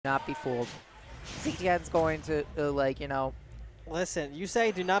not be fooled. ZTN's going to, like, you know. Listen, you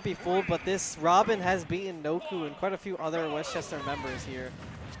say do not be fooled, but this Robin has beaten Noku and quite a few other Westchester members here.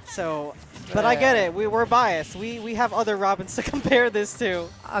 So, but I get it. We're biased. We have other Robins to compare this to.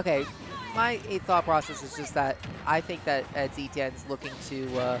 Okay, my thought process is just that I think that ZTN's looking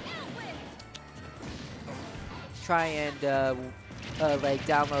to try and like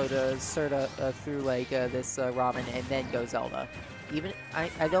download Serta through like this Robin and then go Zelda. Even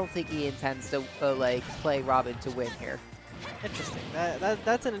I don't think he intends to like play Robin to win here. Interesting.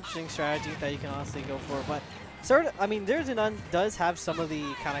 That's an interesting strategy that you can honestly go for. But Serta, I mean, ZeroTwoNone does have some of the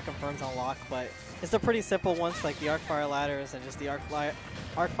kind of confirms on lock, but it's the pretty simple ones like the Arcfire ladders and just the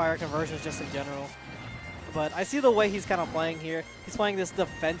Arcfire conversions just in general. But I see the way he's kind of playing here. He's playing this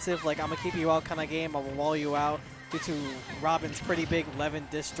defensive, like I'm gonna keep you out kind of game. I will wall you out due to Robin's pretty big 11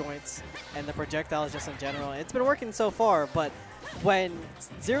 disjoints and the projectiles just in general. It's been working so far, but when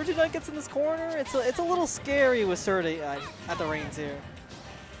ZeroTwoNone gets in this corner, it's a little scary with Serta at the reins here.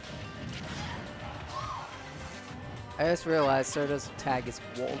 I just realized Serta's tag is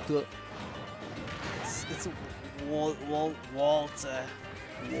Walter. It's Walter. Walter.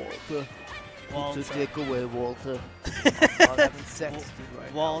 Walter. Put your dick away, Walter. I'm having sex with you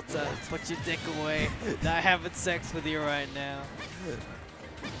right Walter, now. put your dick away. Not having sex with you right now.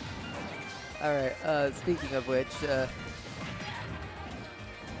 Alright, speaking of which,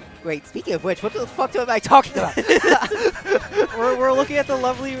 wait, speaking of which, what the fuck am I talking about? we're looking at the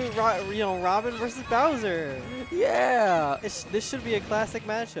lovely, Robin versus Bowser. Yeah. This should be a classic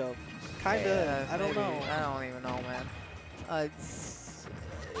matchup. Kinda. Yeah, I don't know. I don't even know, man.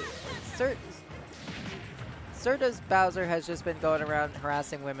 Serta's Bowser has just been going around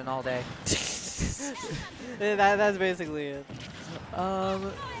harassing women all day. That's basically it.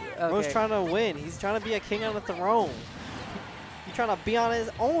 Okay. Bro's trying to win. He's trying to be a king on the throne. He's trying to be on his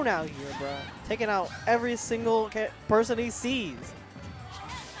own out here, bro. Taking out every single person he sees.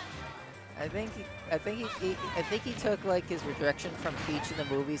 I think he took like his rejection from Peach in the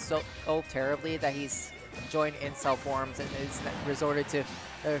movie so terribly that he's joined incel forums and is resorted to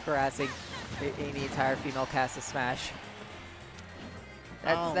harassing the entire female cast of Smash.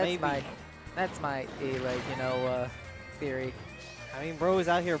 That's my theory. I mean, bro is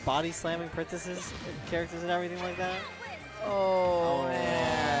out here body slamming princesses, characters, and everything like that. Oh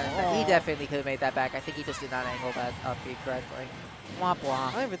man, he definitely could have made that back. I think he just did not angle that up correctly. Womp womp.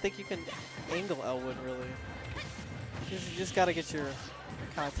 I don't even think you can angle Elwood really. You just gotta get your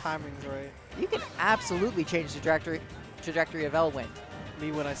kind of timings right. You can absolutely change the trajectory of Elwind.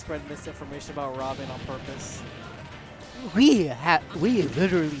 Me when I spread misinformation about Robin on purpose. We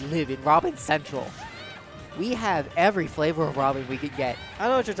literally live in Robin Central. We have every flavor of Robin we could get. I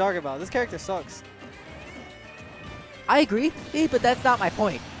know what you're talking about. This character sucks. I agree, but that's not my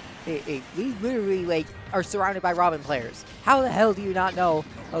point. We literally like are surrounded by Robin players. How the hell do you not know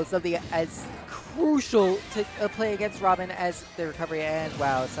something as crucial to play against Robin as the recovery? And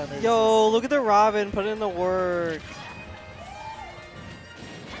wow, suddenly yo, look at the Robin, put in the work.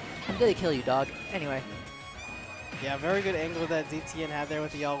 I'm gonna kill you, dog. Anyway. Yeah, very good angle that ZTN had there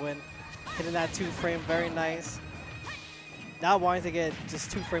with the Elwin. Hitting that 2-frame, very nice. Not wanting to get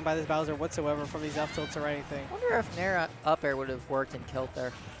just 2-frame by this Bowser whatsoever from these up tilts or anything. I wonder if Nair up air would have worked and killed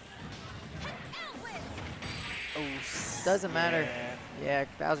there. Oh, doesn't matter. Yeah,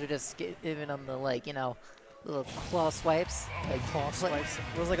 Bowser just giving him the little claw swipes. Like claw swipes.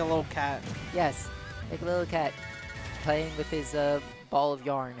 It was like a little cat. Yes, like a little cat playing with his ball of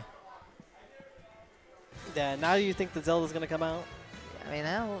yarn. Yeah. Now you think the Zelda's gonna come out? I mean,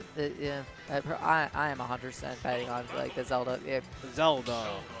 I am 100% betting on like the Zelda. Yeah. Zelda.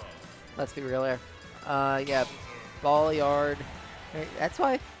 Let's be real here. Yeah, ball yard. That's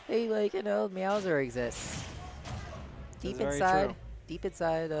why they Meowser exists. Deep inside, he's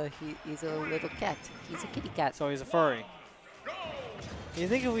a little cat. He's a kitty cat. So he's a furry. You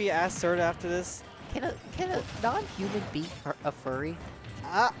think if we ask Serta after this, can a non-human be a furry?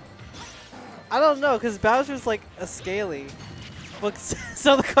 I don't know, because Bowser's like a scaly. Look,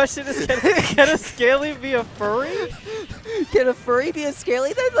 so the question is, can a scaly be a furry? Can a furry be a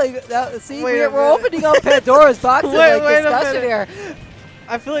scaly? Then see, we're opening up Pandora's box of discussion here.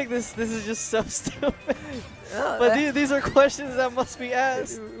 I feel like this is just so stupid. But these are questions that must be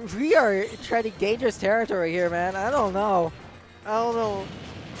asked. We are treading dangerous territory here, man. I don't know.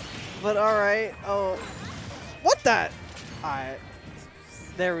 But all right. Oh, what that? All right.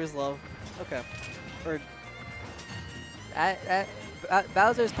 There is love. Okay. Or.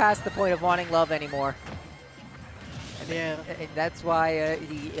 Bowser's past the point of wanting love anymore. Yeah. And that's why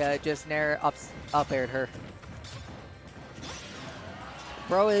he just Nair up aired her.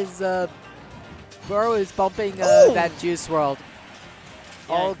 Bro is bumping that Juice World.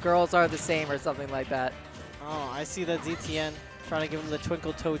 Yeah. All girls are the same or something like that. Oh, I see that ZTN trying to give him the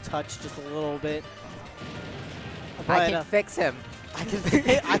twinkle toe touch just a little bit. I can fix him. I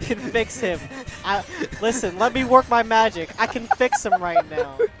can fix him. Listen, let me work my magic. I can fix him right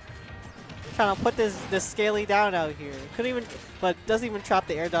now. Trying to put this Scaly down out here. But doesn't even trap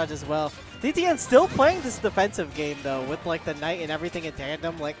the air dodge as well. ZTN still playing this defensive game though, with like the Knight and everything in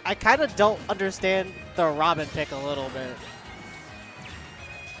tandem. Like I kind of don't understand the Robin pick a little bit.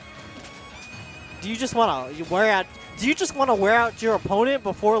 Do you just want to wear out? Do you just want to wear out your opponent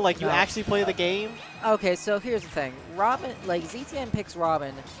before like you actually play the game? Okay, so here's the thing. Robin, like ZTN picks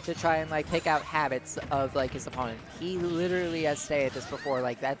Robin to try and like pick out habits of like his opponent. He literally has stated this before.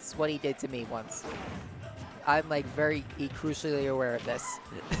 Like that's what he did to me once. I'm like very crucially aware of this.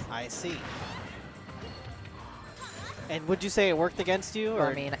 I see. And would you say it worked against you? Well,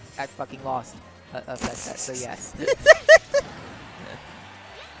 I mean, I fucking lost of that set, so yes.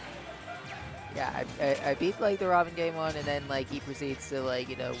 Yeah, I beat like the Robin game 1, and then like he proceeds to like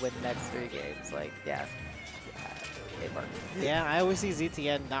win the next 3 games. Like yeah, it worked. Yeah, I always see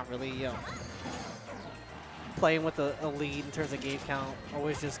ZTN not really playing with a lead in terms of game count.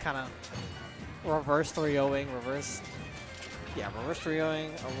 Always just kind of reverse 3-0ing, reverse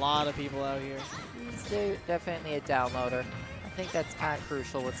 3-0ing. A lot of people out here. He's definitely a downloader. I think that's kind of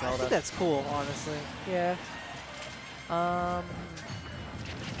crucial with Zelda. I think that's cool, honestly. Yeah.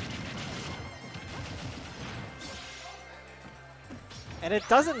 And it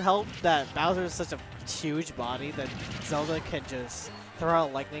doesn't help that Bowser is such a huge body that Zelda can just throw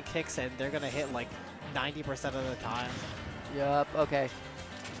out lightning kicks and they're going to hit like 90% of the time. Yup, okay.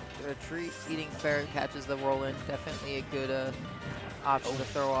 The retreat eating ferret catches the roll-in. Definitely a good option to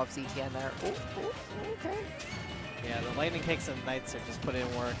throw off ZTN there. Oh, okay. Yeah, the lightning kicks and Knights are just putting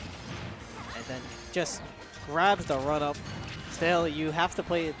in work. And then just grabs the run-up. Still, you have to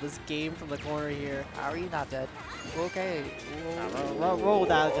play this game from the corner here. How are you not dead? Okay. Roll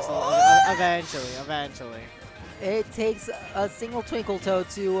down just eventually. It takes a single Twinkle Toad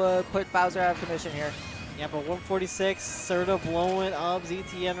to put Bowser out of commission here. Yeah, but 146, Serta blowing up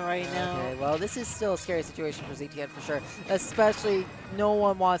ZTN right now. Okay, well, this is still a scary situation for ZTN for sure. Especially, no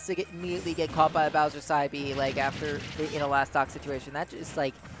one wants to immediately get caught by a Bowser side B, like, after in a last stock situation. That just,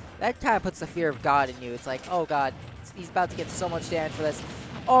 like, that kind of puts the fear of God in you. It's like, oh, God, he's about to get so much damage for this.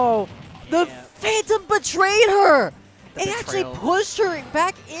 Oh, the Phantom betrayed her! It actually pushed her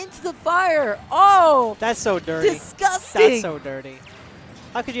back into the fire. Oh! That's so dirty. Disgusting! That's so dirty.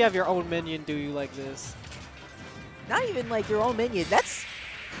 How could you have your own minion do you like this? Not even like your own minion. That's,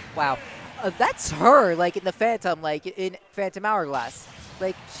 wow. That's her, like in the Phantom, like in Phantom Hourglass.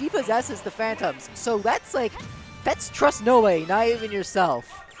 Like she possesses the Phantoms. So that's like, that's trust no way, not even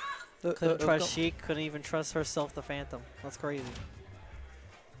yourself. Couldn't trust Sheik, couldn't even trust herself, the Phantom. That's crazy.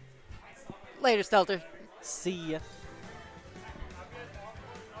 Later, Stelter. See ya.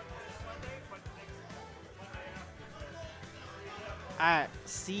 Alright,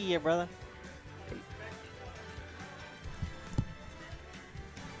 see ya, brother.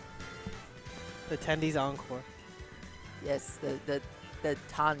 The Tendi's Encore. Yes, the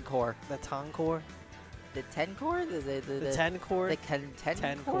Toncore. The Toncore? The Tencore? The Tencore? The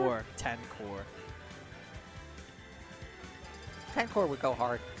Tencore. Tencore. Tencore would go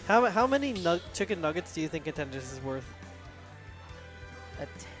hard. How many chicken nuggets do you think Contenders is worth?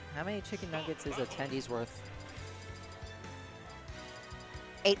 How many chicken nuggets is a Tendi's worth?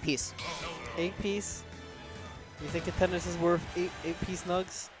 8 piece. 8 piece? You think Contenders is worth 8 piece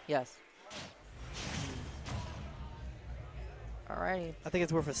nugs? Yes. Alrighty. I think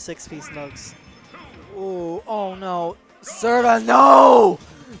it's worth a 6 piece nugs. Ooh, oh no. Serta, no!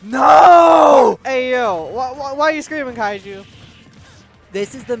 No! Hey yo, why are you screaming, Kaiju?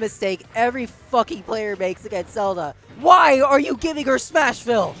 This is the mistake every fucking player makes against Zelda. Why are you giving her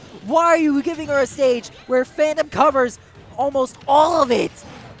Smashville? Why are you giving her a stage where Phantom covers almost all of it?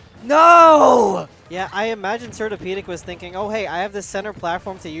 No! Yeah, I imagine Sertapedic was thinking, oh hey, I have this center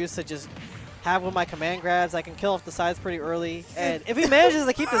platform to use to just have one of my command grabs. I can kill off the sides pretty early. And if he manages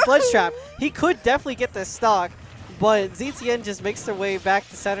to keep this ledge trap, he could definitely get this stock. But ZTN just makes their way back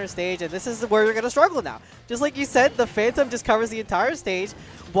to center stage, and this is where you're going to struggle now. Just like you said, the Phantom just covers the entire stage,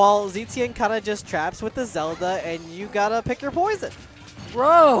 while ZTN kind of just traps with the Zelda, and you got to pick your poison.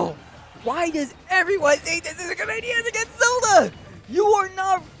 Bro, why does everyone think this is a good idea against Zelda? You are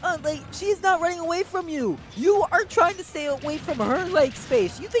not, like, she's not running away from you. You are trying to stay away from her, like,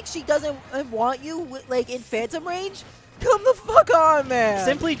 space. You think she doesn't want you, like, in Phantom range? Come the fuck on, man.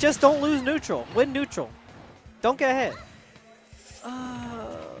 Simply just don't lose neutral. Win neutral. Don't get ahead.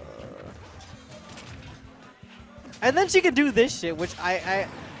 And then she can do this shit, which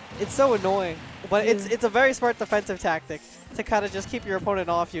it's so annoying. But it's a very smart defensive tactic to kind of just keep your opponent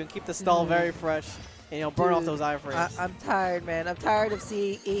off you and keep the stall very fresh. And, you know, burn off those iframes. I'm tired, man. I'm tired of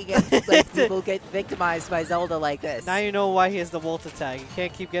seeing like, people get victimized by Zelda like this. Now you know why he has the Volta tag. You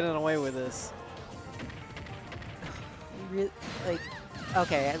can't keep getting away with this. Like,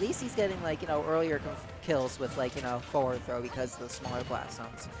 okay, at least he's getting, like, you know, earlier kills with, like, you know, forward throw because of the smaller blast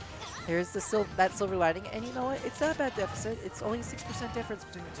zones. There's that silver lining, and you know what? It's not a bad deficit. It's only 6% difference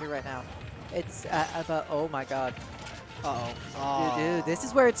between the two right now. It's about, oh my god. Uh-oh. Dude, this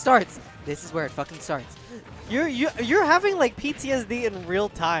is where it starts. This is where it fucking starts. You're having like PTSD in real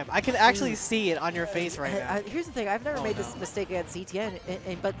time. I can actually see it on your face right now. Here's the thing: I've never made this mistake against CTN,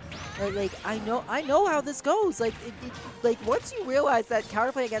 but like I know how this goes. Like like once you realize that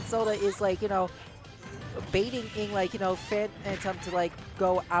counterplay against Zelda is like, you know, baiting in, like, you know, Phantom to like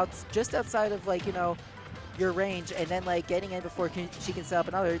go out just outside of, like, you know, your range, and then like getting in before she can set up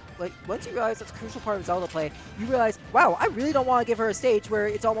another. Like once you realize that's a crucial part of Zelda play, you realize, wow, I really don't want to give her a stage where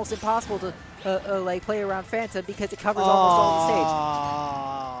it's almost impossible to like play around Phantom because it covers almost all the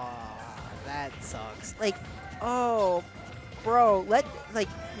stage. That sucks. Like, oh, bro, let like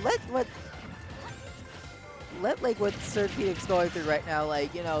what Serta going through right now,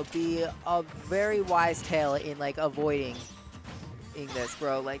 like, you know, be a very wise tale in like avoiding this,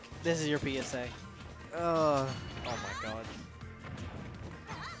 bro. Like, this is your PSA. Oh my god.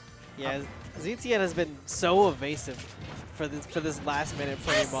 Yeah, ZTN has been so evasive for this last minute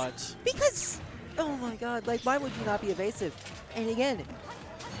pretty much. Because, oh my god, like, why would you not be evasive? And again,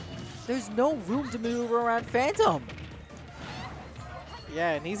 there's no room to maneuver around Phantom.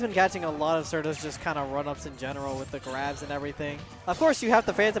 Yeah, and he's been catching a lot of Serta's just kind of run-ups in general with the grabs and everything. Of course, you have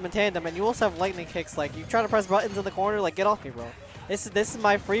the Phantom in tandem, and you also have lightning kicks. Like, you try to press buttons in the corner, like, get off me, bro. This is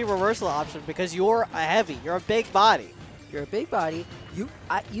my free reversal option because you're a heavy. You're a big body. You're a big body.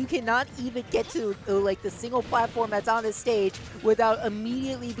 You cannot even get to like the single platform that's on this stage without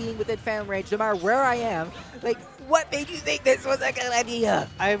immediately being within Phantom range, no matter where I am. Like, what made you think this was a good idea?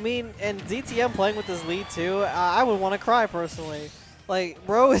 I mean, and ZTM playing with this lead too, I would want to cry personally. Like,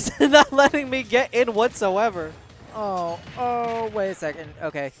 bro is not letting me get in whatsoever. Oh, wait a second.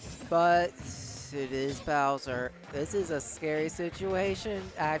 Okay, but it is Bowser. This is a scary situation,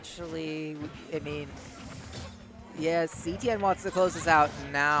 actually. I mean, yes, CTN wants to close this out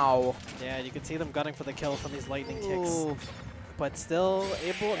now. Yeah, you can see them gunning for the kill from these lightning kicks. But still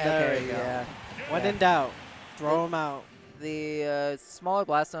able. Okay, there you go. Yeah. When in doubt, throw them out. The smaller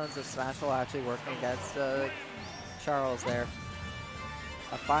blast zones of Smash will actually working against Charles there.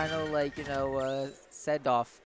 A final, like, you know, send-off